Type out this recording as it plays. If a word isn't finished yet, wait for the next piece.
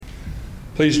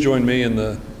Please join me in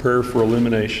the prayer for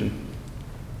illumination.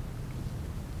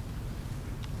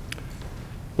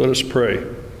 Let us pray.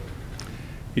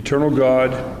 Eternal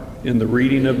God, in the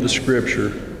reading of the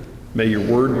Scripture, may your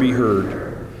word be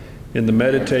heard. In the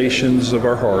meditations of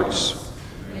our hearts,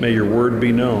 may your word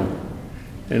be known.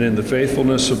 And in the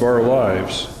faithfulness of our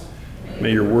lives,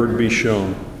 may your word be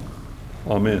shown.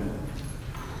 Amen.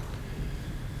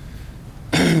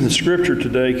 The Scripture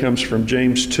today comes from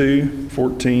James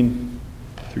 2:14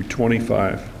 through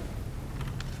 25.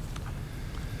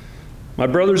 My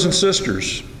brothers and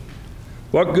sisters,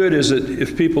 what good is it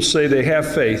if people say they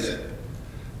have faith,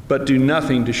 but do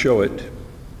nothing to show it?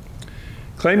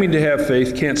 Claiming to have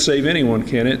faith can't save anyone,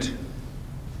 can it?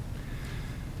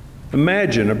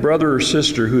 Imagine a brother or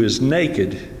sister who is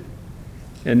naked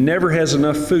and never has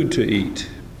enough food to eat.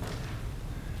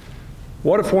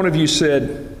 What if one of you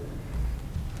said,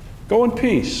 "Go in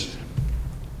peace,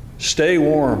 stay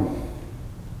warm,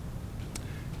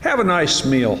 have a nice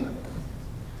meal"?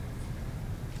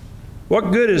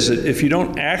 What good is it if you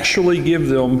don't actually give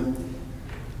them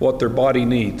what their body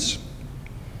needs?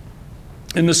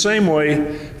 In the same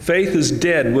way, faith is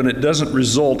dead when it doesn't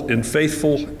result in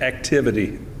faithful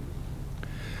activity.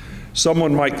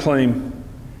 Someone might claim,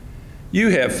 "You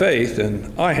have faith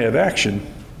and I have action.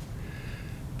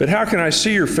 But how can I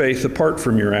see your faith apart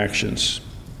from your actions?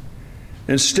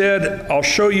 Instead, I'll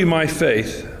show you my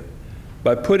faith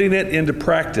by putting it into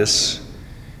practice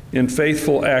in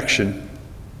faithful action."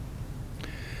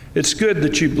 It's good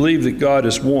that you believe that God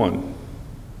is one.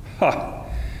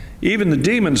 Even the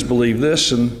demons believe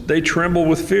this, and they tremble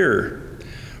with fear.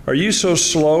 Are you so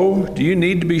slow? Do you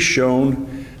need to be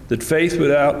shown that faith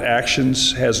without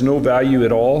actions has no value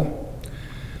at all?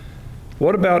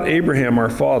 What about Abraham, our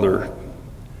father?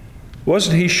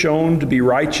 Wasn't he shown to be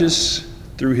righteous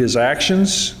through his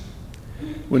actions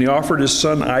when he offered his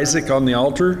son Isaac on the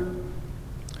altar?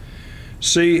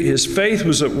 See, his faith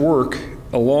was at work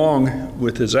along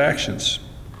with his actions.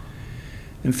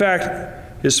 In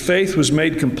fact, his faith was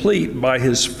made complete by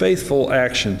his faithful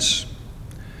actions.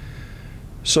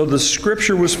 So the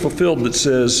scripture was fulfilled that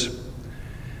says,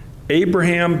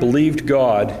 Abraham believed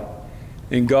God,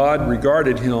 and God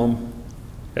regarded him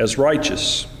as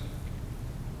righteous.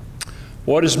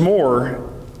 What is more,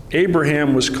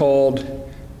 Abraham was called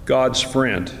God's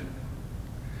friend.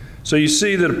 So you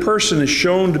see that a person is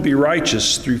shown to be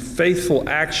righteous through faithful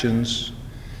actions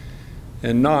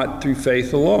and not through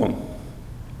faith alone.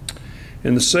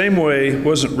 In the same way,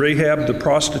 wasn't Rahab the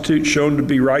prostitute shown to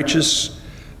be righteous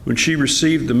when she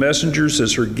received the messengers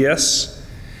as her guests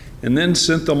and then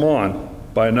sent them on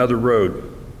by another road?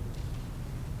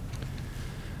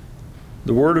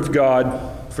 The word of God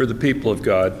for the people of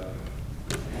God.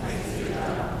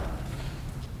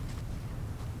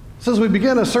 So as we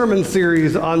begin a sermon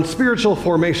series on spiritual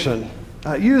formation,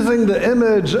 using the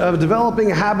image of developing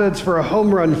habits for a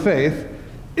home run faith,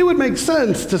 it would make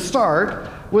sense to start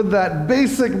with that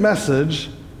basic message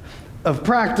of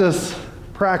practice,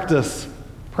 practice,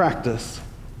 practice.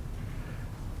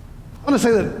 I want to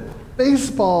say that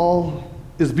baseball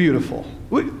is beautiful.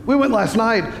 We went last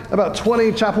night, about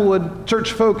 20 Chapelwood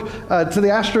church folk, to the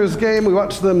Astros game. We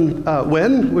watched them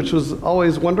win, which was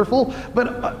always wonderful.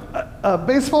 But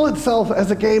baseball itself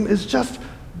as a game is just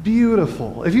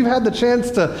beautiful. If you've had the chance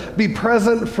to be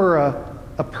present for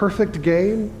a perfect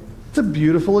game, it's a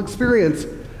beautiful experience.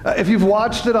 If you've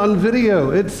watched it on video,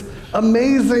 it's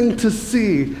amazing to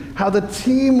see how the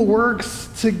team works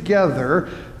together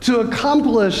to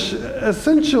accomplish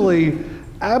essentially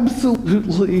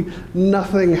absolutely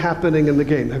nothing happening in the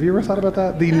game. Have you ever thought about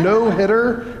that? The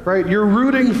no-hitter, right? You're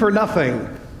rooting for nothing,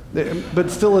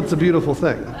 but still it's a beautiful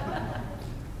thing.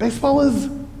 Baseball is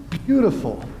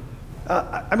beautiful.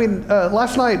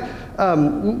 Last night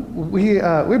we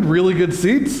had really good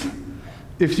seats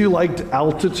if you liked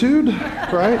altitude,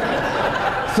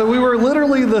 right? So we were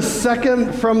literally the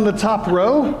second from the top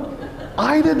row.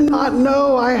 I did not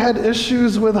know I had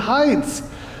issues with heights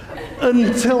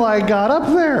until I got up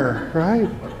there, right?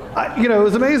 It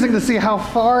was amazing to see how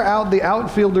far out the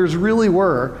outfielders really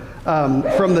were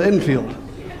from the infield.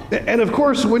 And of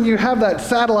course, when you have that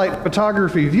satellite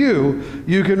photography view,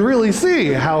 you can really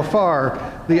see how far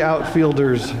the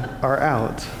outfielders are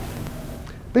out.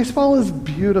 Baseball is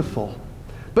beautiful.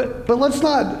 But let's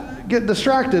not get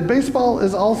distracted. Baseball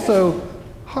is also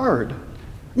hard.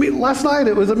 Last night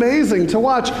it was amazing to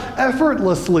watch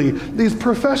effortlessly these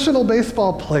professional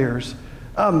baseball players.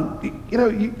 To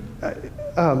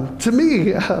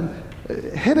me,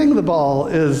 hitting the ball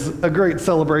is a great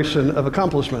celebration of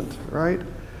accomplishment, right?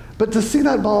 But to see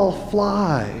that ball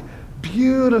fly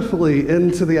beautifully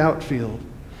into the outfield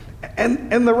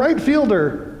And the right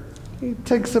fielder, he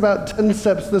takes about 10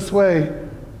 steps this way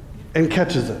and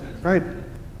catches it, right?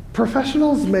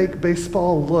 Professionals make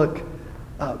baseball look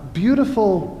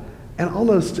beautiful and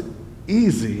almost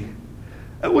easy.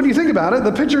 When you think about it,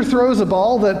 the pitcher throws a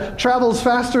ball that travels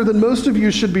faster than most of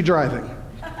you should be driving.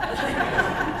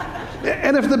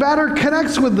 And if the batter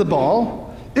connects with the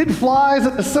ball, it flies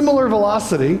at a similar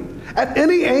velocity at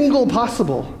any angle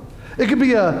possible. It could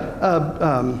be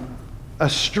a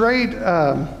straight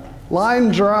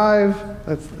line drive,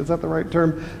 is that the right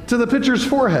term, to the pitcher's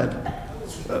forehead.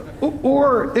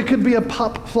 Or it could be a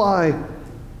pop fly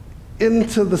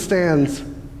into the stands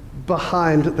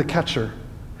behind the catcher.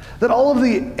 That all of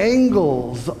the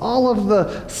angles, all of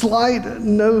the slight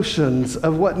notions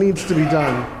of what needs to be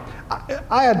done.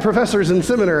 I had professors in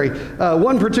seminary,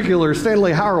 one particular,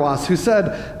 Stanley Hauerwas, who said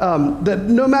that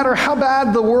no matter how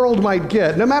bad the world might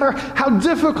get, no matter how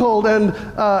difficult and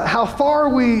how far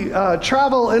we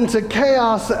travel into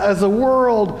chaos as a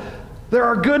world, there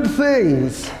are good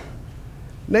things.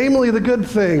 Namely, the good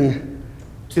thing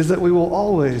is that we will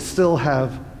always still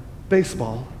have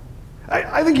baseball.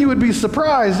 I think you would be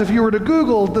surprised if you were to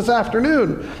Google this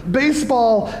afternoon,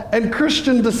 baseball and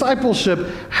Christian discipleship,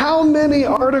 how many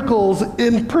articles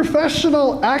in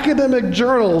professional academic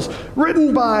journals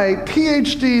written by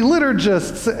PhD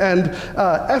liturgists and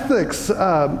ethics,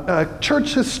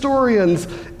 church historians,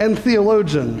 and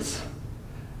theologians.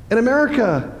 In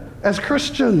America, as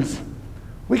Christians,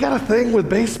 we got a thing with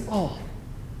baseball.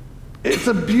 It's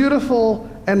a beautiful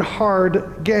and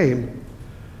hard game.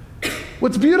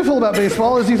 What's beautiful about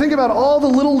baseball is you think about all the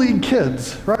Little League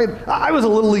kids, right? I was a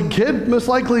Little League kid. Most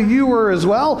likely you were as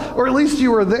well, or at least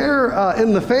you were there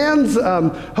in the fans,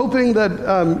 hoping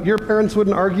that your parents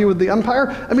wouldn't argue with the umpire.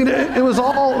 I mean, it was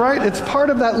all, right? It's part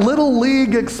of that Little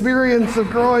League experience of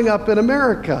growing up in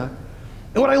America.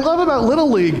 And what I love about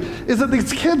Little League is that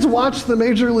these kids watch the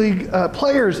Major League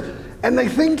players, and they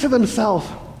think to themselves,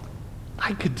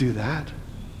 I could do that.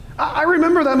 I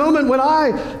remember that moment when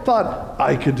I thought,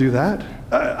 I could do that.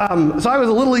 So I was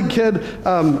a Little League kid.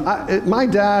 My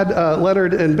dad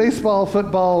lettered in baseball,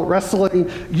 football,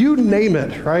 wrestling, you name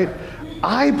it, right?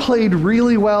 I played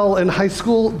really well in high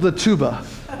school, the tuba.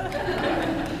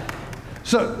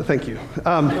 So, thank you.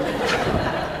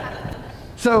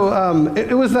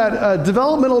 It was that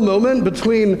developmental moment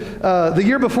between the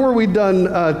year before we'd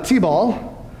done T-ball,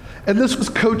 and this was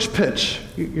coach pitch.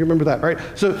 You remember that, right?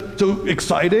 So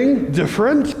exciting,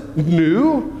 different,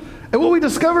 new. And what we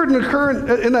discovered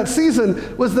in that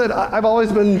season was that I've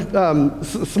always been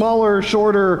smaller,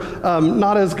 shorter,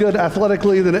 not as good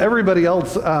athletically than everybody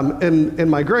else in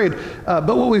my grade.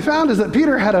 But what we found is that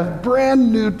Peter had a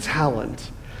brand new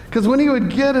talent. Because when he would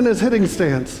get in his hitting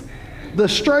stance, the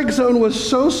strike zone was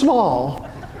so small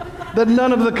that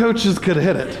none of the coaches could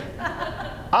hit it.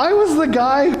 I was the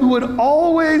guy who would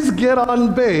always get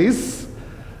on base,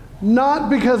 not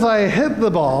because I hit the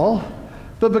ball,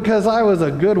 but because I was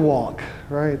a good walk,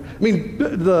 right? I mean,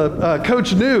 the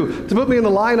coach knew to put me in the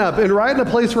lineup and right in a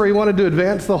place where he wanted to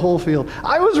advance the whole field.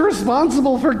 I was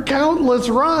responsible for countless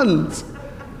runs,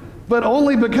 but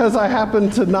only because I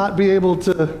happened to not be able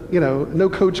to, no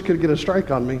coach could get a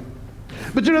strike on me.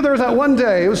 But there was that one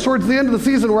day, it was towards the end of the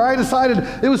season, where I decided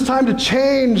it was time to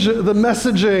change the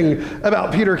messaging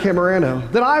about Peter Camerano.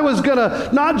 That I was going to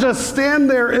not just stand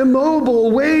there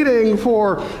immobile waiting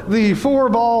for the 4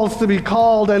 balls to be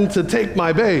called and to take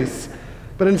my base,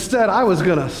 but instead I was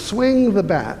going to swing the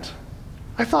bat.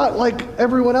 I thought, like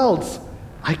everyone else,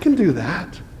 I can do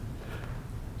that.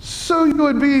 So you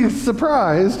would be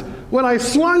surprised when I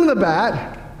swung the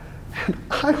bat, and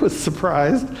I was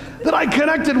surprised that I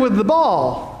connected with the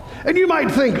ball. And you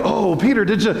might think, oh, Peter,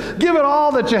 did you give it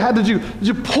all that you had? Did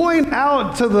you point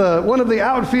out to one of the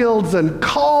outfields and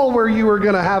call where you were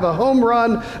going to have a home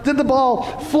run? Did the ball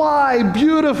fly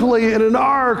beautifully in an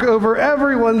arc over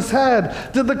everyone's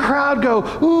head? Did the crowd go,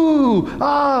 ooh,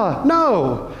 ah?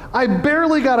 No. I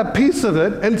barely got a piece of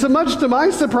it, and much to my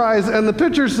surprise and the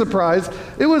pitcher's surprise,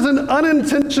 it was an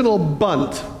unintentional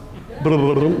bunt.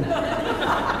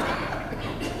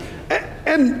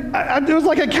 And it was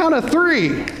like a count of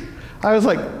 3. I was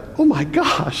like, oh my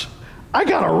gosh, I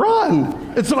gotta run.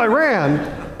 And so I ran.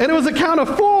 And it was a count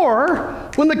of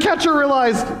 4 when the catcher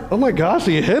realized, oh my gosh,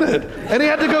 he hit it. And he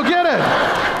had to go get it.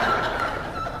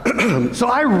 So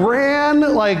I ran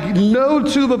like no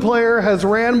tuba player has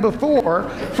ran before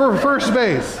for first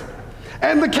base.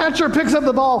 And the catcher picks up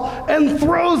the ball and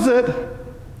throws it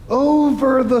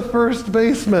over the first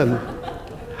baseman.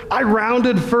 I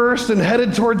rounded first and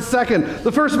headed towards second.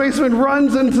 The first baseman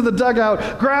runs into the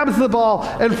dugout, grabs the ball,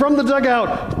 and from the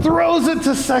dugout, throws it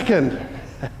to second.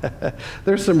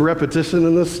 There's some repetition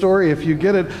in this story. If you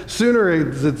get it sooner,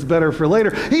 it's better for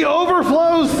later. He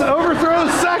overthrows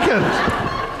second.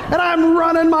 And I'm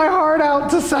running my heart out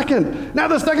to second. Now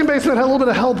the second baseman had a little bit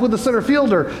of help with the center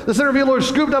fielder. The center fielder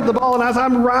scooped up the ball, and as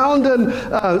I'm rounding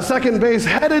second base,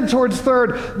 headed towards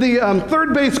third, the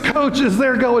third base coach is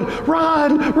there going,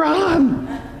 "Run, run."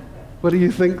 What do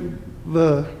you think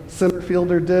the center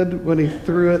fielder did when he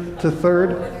threw it to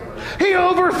third? He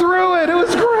overthrew it. It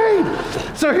was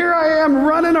great. So here I am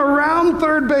running around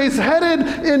third base, headed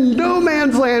in no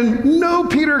man's land. No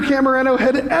Peter Camarano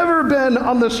had ever been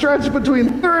on the stretch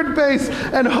between third base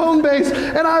and home base,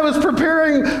 and I was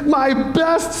preparing my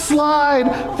best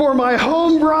slide for my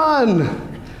home run.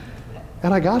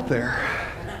 And I got there.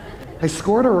 I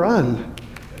scored a run.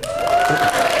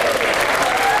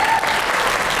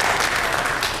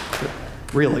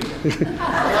 Really.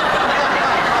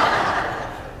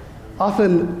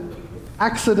 Often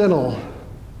accidental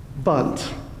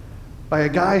bunt by a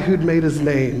guy who'd made his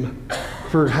name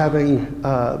for having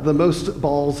the most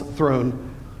balls thrown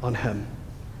on him.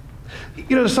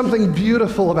 You know, there's something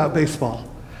beautiful about baseball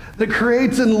that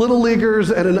creates in little leaguers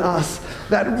and in us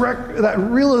that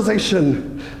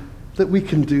realization that we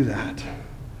can do that.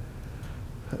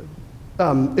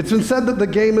 It's been said that the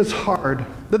game is hard,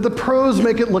 that the pros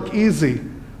make it look easy,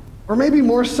 or maybe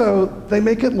more so, they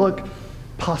make it look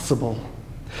possible.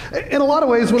 In a lot of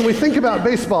ways, when we think about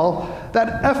baseball,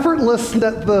 that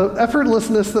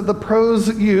effortlessness that the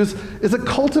pros use is a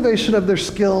cultivation of their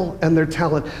skill and their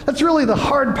talent. That's really the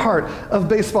hard part of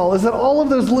baseball, is that all of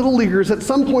those little leaguers at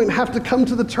some point have to come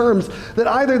to the terms that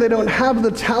either they don't have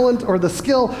the talent or the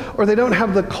skill, or they don't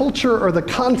have the culture or the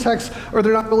context, or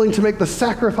they're not willing to make the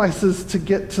sacrifices to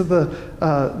get to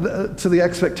the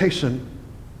expectation.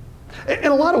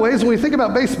 In a lot of ways, when we think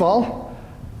about baseball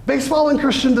and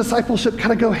Christian discipleship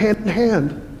kind of go hand in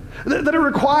hand. That it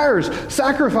requires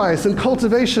sacrifice and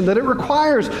cultivation, that it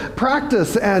requires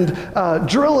practice and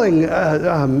drilling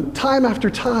time after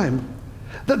time.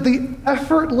 That the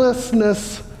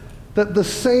effortlessness that the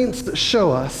saints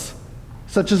show us,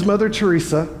 such as Mother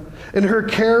Teresa, in her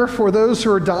care for those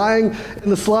who are dying in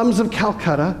the slums of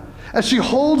Calcutta, as she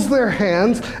holds their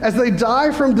hands as they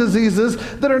die from diseases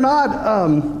that are not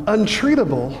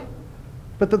untreatable,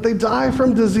 but that they die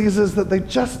from diseases that they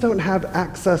just don't have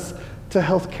access to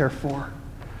health care for.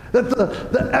 That the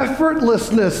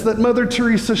effortlessness that Mother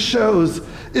Teresa shows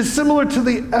is similar to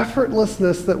the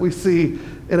effortlessness that we see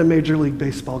in a Major League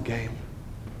Baseball game.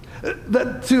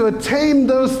 That to attain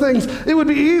those things, it would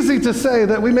be easy to say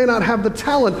that we may not have the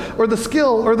talent or the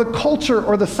skill or the culture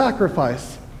or the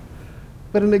sacrifice.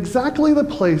 But in exactly the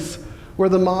place where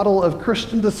the model of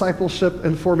Christian discipleship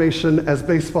and formation as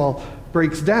baseball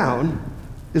breaks down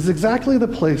is exactly the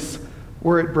place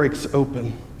where it breaks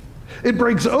open. It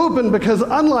breaks open because,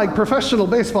 unlike professional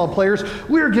baseball players,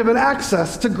 we are given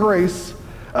access to grace.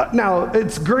 Now,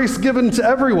 it's grace given to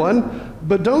everyone,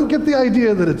 but don't get the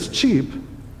idea that it's cheap.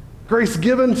 Grace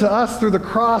given to us through the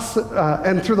cross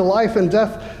and through the life and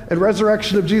death and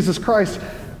resurrection of Jesus Christ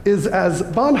is, as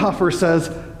Bonhoeffer says,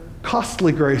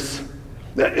 costly grace.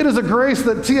 It is a grace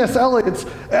that T.S.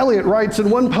 Eliot writes in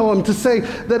one poem to say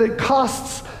that it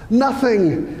costs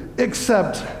nothing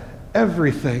except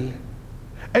everything.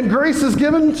 And grace is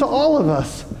given to all of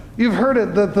us. You've heard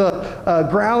it, that the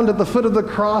ground at the foot of the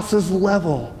cross is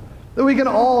level, that we can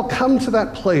all come to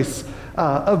that place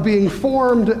of being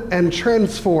formed and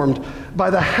transformed by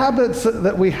the habits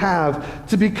that we have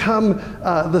to become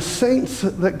the saints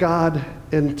that God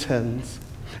intends.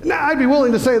 Now, I'd be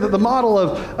willing to say that the model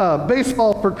of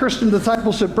baseball for Christian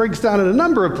discipleship breaks down in a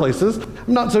number of places.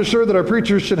 I'm not so sure that our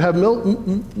preachers should have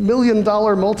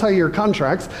million-dollar multi-year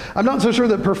contracts. I'm not so sure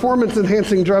that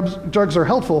performance-enhancing drugs are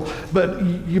helpful, but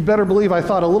you better believe I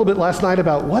thought a little bit last night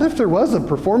about what if there was a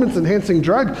performance-enhancing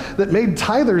drug that made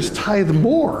tithers tithe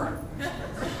more?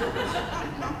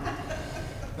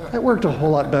 That worked a whole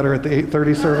lot better at the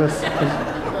 8:30 service.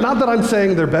 Not that I'm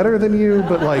saying they're better than you,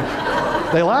 but like,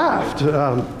 they laughed.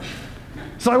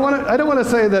 So I don't want to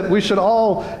say that we should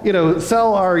all,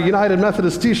 sell our United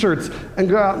Methodist t-shirts and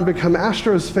go out and become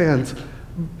Astros fans.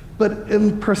 But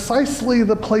in precisely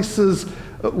the places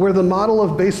where the model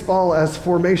of baseball as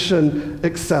formation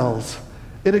excels,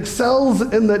 it excels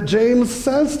in that James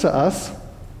says to us,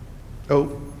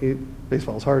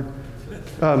 baseball's hard.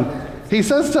 He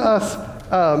says to us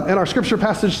in our scripture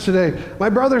passage today, "My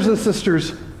brothers and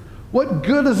sisters, what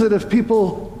good is it if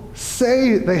people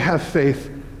say they have faith,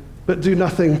 but do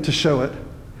nothing to show it?"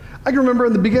 I can remember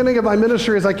in the beginning of my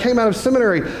ministry, as I came out of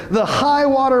seminary, the high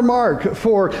water mark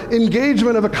for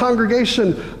engagement of a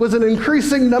congregation was an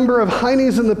increasing number of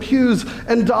heinies in the pews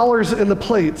and dollars in the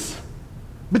plates.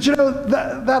 But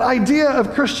that idea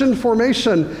of Christian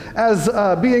formation as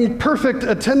being perfect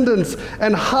attendance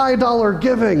and high dollar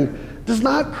giving does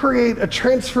not create a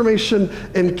transformation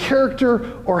in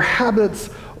character or habits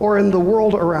or in the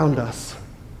world around us.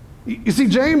 You see,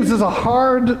 James is a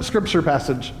hard scripture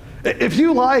passage. If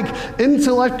you like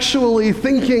intellectually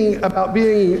thinking about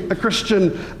being a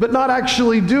Christian, but not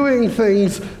actually doing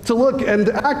things to look and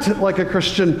act like a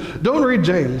Christian, don't read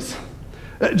James.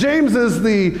 James is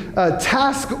the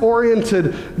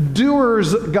task-oriented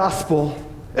doer's gospel.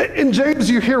 In James,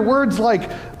 you hear words like,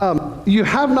 you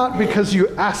have not because you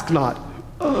ask not.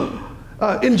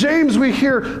 In James, we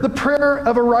hear the prayer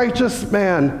of a righteous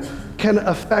man can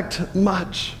affect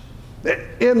much.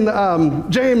 In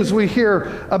James, we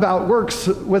hear about works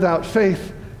without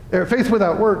faith. Faith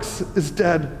without works is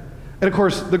dead. And of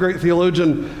course, the great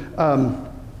theologian,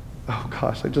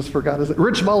 I just forgot his name.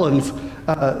 Rich Mullins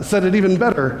said it even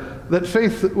better, that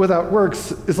faith without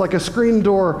works is like a screen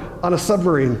door on a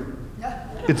submarine.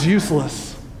 It's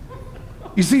useless.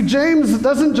 You see, James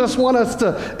doesn't just want us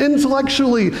to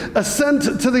intellectually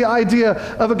assent to the idea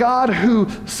of a God who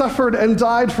suffered and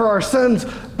died for our sins,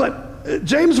 but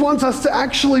James wants us to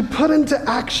actually put into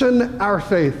action our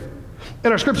faith.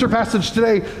 In our scripture passage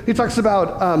today, he talks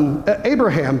about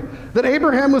Abraham, that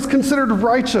Abraham was considered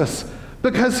righteous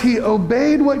because he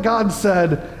obeyed what God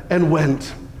said and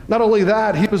went. Not only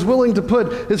that, he was willing to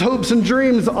put his hopes and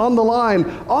dreams on the line,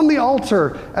 on the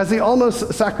altar, as he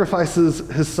almost sacrifices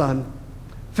his son.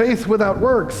 Faith without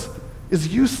works is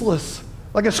useless,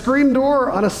 like a screen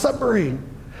door on a submarine.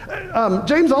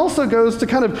 James also goes to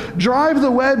kind of drive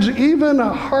the wedge even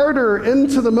harder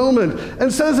into the moment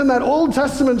and says in that Old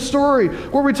Testament story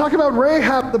where we talk about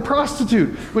Rahab the prostitute,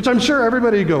 which I'm sure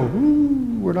everybody go,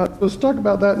 ooh, we're not supposed to talk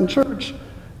about that in church.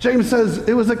 James says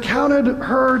it was accounted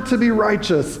her to be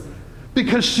righteous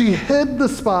because she hid the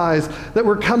spies that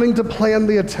were coming to plan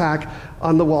the attack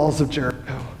on the walls of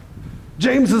Jericho.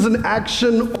 James is an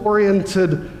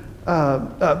action-oriented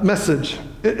message.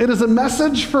 It is a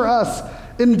message for us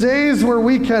in days where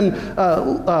we can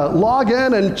log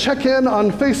in and check in on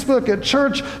Facebook at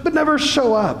church, but never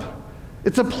show up.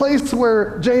 It's a place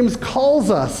where James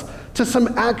calls us to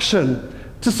some action,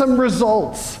 to some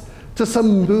results, to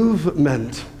some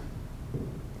movement.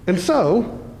 And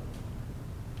so,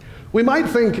 we might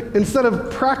think instead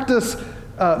of practice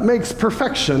makes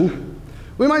perfection,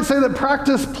 we might say that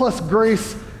practice plus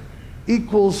grace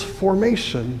equals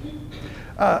formation.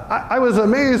 I was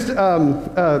amazed,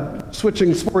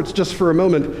 switching sports just for a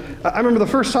moment. I remember the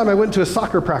first time I went to a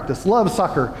soccer practice. Love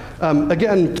soccer.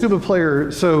 Again, tuba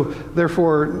player, so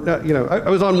therefore, I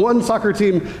was on one soccer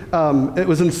team. It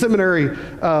was in seminary.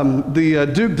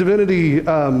 The Duke Divinity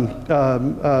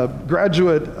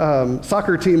graduate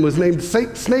soccer team was named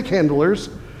Snake Handlers.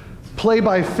 Play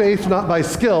by faith, not by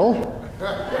skill.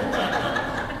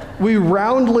 We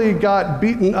roundly got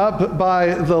beaten up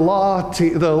by the law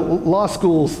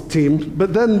school's team,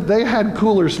 but then they had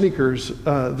cooler sneakers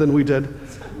than we did.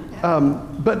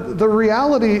 But the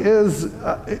reality is,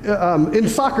 in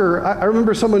soccer, I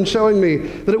remember someone showing me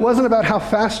that it wasn't about how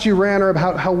fast you ran or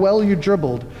about how well you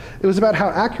dribbled. It was about how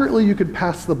accurately you could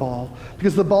pass the ball,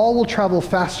 because the ball will travel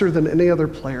faster than any other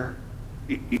player.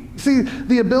 See,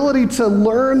 the ability to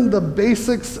learn the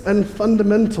basics and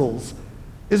fundamentals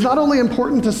is not only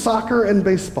important to soccer and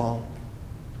baseball,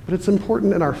 but it's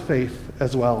important in our faith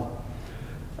as well.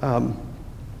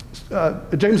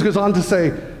 James goes on to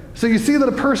say, so you see that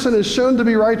a person is shown to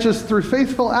be righteous through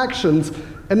faithful actions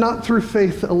and not through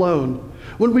faith alone.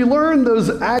 When we learn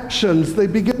those actions, they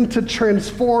begin to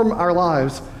transform our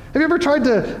lives. Have you ever tried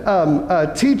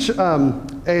to teach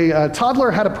a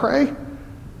toddler how to pray?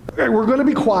 Okay, we're going to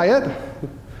be quiet,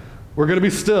 we're going to be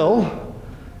still,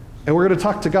 and we're going to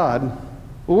talk to God.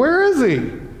 Where is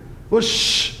he? Well,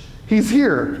 shh, he's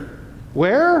here.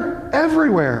 Where?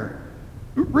 Everywhere.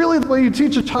 Really, the way you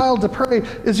teach a child to pray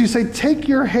is you say, take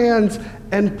your hands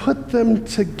and put them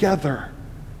together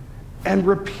and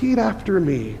repeat after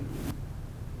me.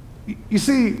 You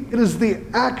see, it is the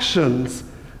actions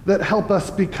that help us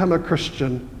become a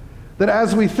Christian. That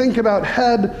as we think about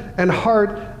head and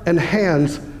heart and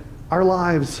hands, our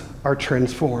lives are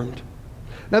transformed.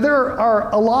 Now, there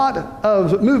are a lot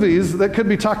of movies that could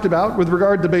be talked about with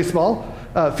regard to baseball.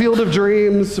 Field of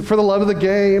Dreams, For the Love of the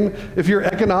Game, if you're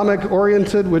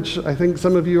economic-oriented, which I think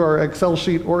some of you are Excel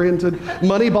sheet-oriented,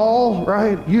 Moneyball,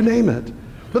 right? You name it.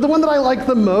 But the one that I like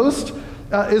the most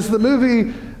is the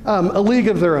movie A League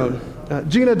of Their Own.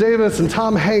 Gina Davis and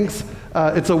Tom Hanks.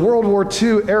 It's a World War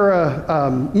II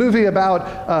era movie about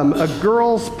a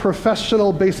girls'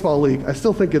 professional baseball league. I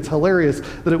still think it's hilarious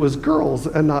that it was girls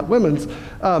and not women's.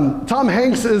 Tom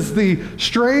Hanks is the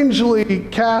strangely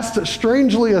cast,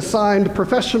 strangely assigned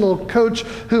professional coach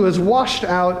who is washed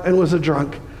out and was a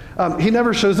drunk. He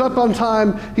never shows up on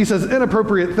time. He says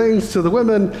inappropriate things to the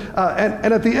women.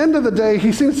 And at the end of the day,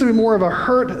 he seems to be more of a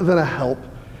hurt than a help.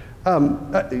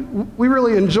 We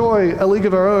really enjoy A League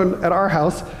of Our Own at our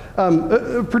house.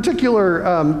 A particular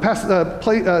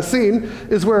scene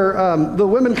is where the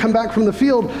women come back from the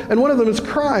field and one of them is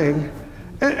crying.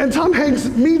 And Tom Hanks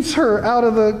meets her out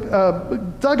of the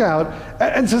dugout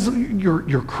and says,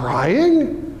 You're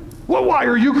crying? Well, why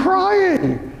are you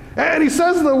crying? And he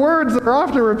says the words that are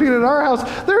often repeated in our house,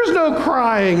 there's no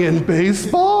crying in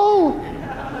baseball.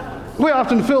 We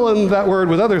often fill in that word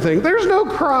with other things. There's no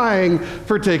crying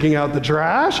for taking out the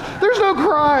trash. There's no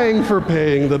crying for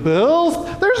paying the bills.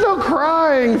 There's no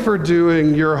crying for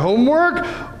doing your homework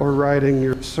or writing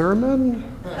your sermon.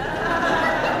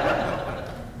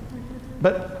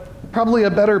 But probably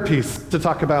a better piece to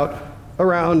talk about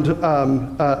around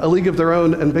A League of Their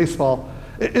Own and baseball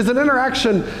is an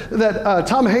interaction that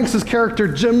Tom Hanks' character,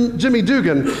 Jimmy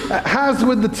Dugan, has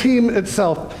with the team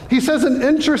itself. He says an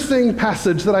interesting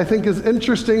passage that I think is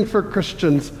interesting for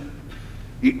Christians.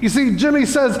 You see, Jimmy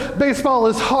says baseball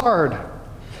is hard,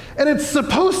 and it's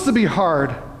supposed to be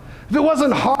hard. If it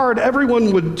wasn't hard,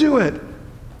 everyone would do it.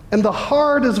 And the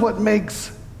hard is what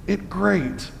makes it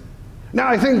great. Now,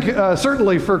 I think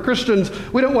certainly for Christians,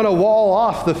 we don't want to wall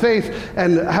off the faith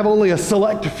and have only a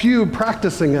select few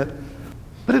practicing it.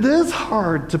 But it is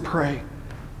hard to pray.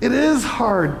 It is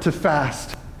hard to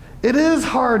fast. It is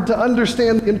hard to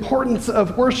understand the importance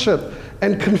of worship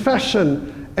and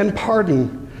confession and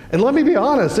pardon. And let me be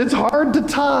honest, it's hard to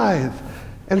tithe.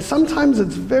 And sometimes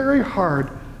it's very hard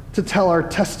to tell our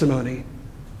testimony.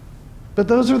 But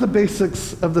those are the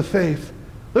basics of the faith.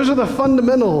 Those are the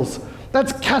fundamentals.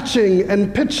 That's catching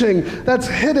and pitching. That's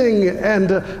hitting and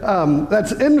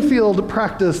that's infield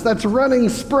practice. That's running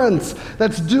sprints.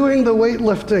 That's doing the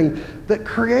weightlifting that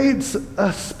creates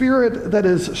a spirit that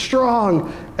is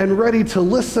strong and ready to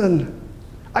listen.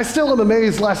 I still am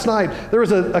amazed. Last night, there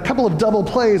was a couple of double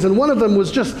plays, and one of them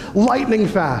was just lightning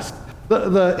fast.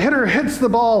 The hitter hits the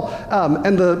ball,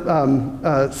 and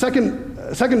the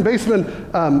second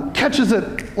baseman catches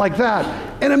it like that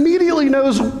and immediately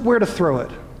knows where to throw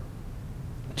it.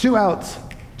 2 outs,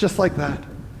 just like that.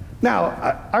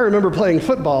 Now, I remember playing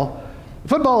football.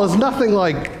 Football is nothing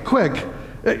like quick.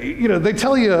 They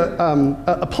tell you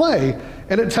a play,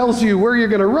 and it tells you where you're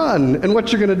going to run and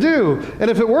what you're going to do.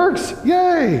 And if it works,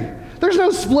 yay. There's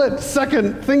no split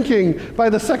second thinking by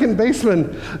the second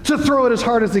baseman to throw it as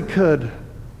hard as he could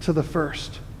to the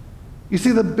first. You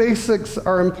see, the basics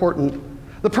are important.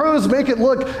 The pros make it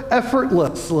look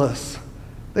effortless.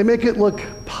 They make it look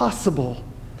possible.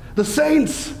 The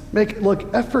saints make it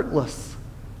look effortless.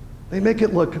 They make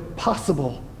it look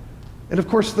possible. And of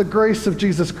course, the grace of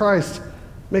Jesus Christ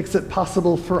makes it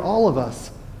possible for all of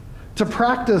us to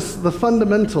practice the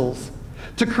fundamentals,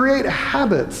 to create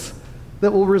habits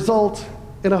that will result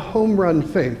in a home run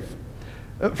faith.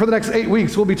 For the next 8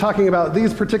 weeks, we'll be talking about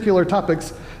these particular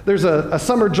topics. There's a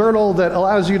summer journal that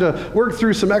allows you to work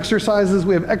through some exercises.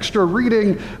 We have extra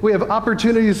reading. We have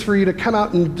opportunities for you to come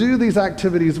out and do these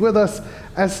activities with us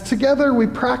as together we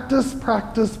practice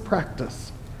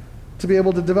to be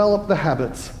able to develop the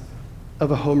habits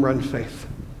of a home run faith.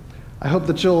 I hope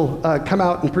that you'll come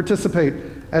out and participate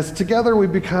as together we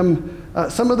become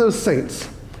some of those saints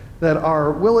that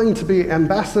are willing to be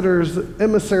ambassadors,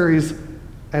 emissaries,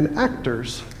 and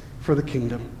actors for the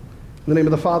kingdom. In the name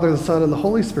of the Father, the Son, and the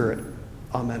Holy Spirit,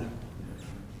 amen.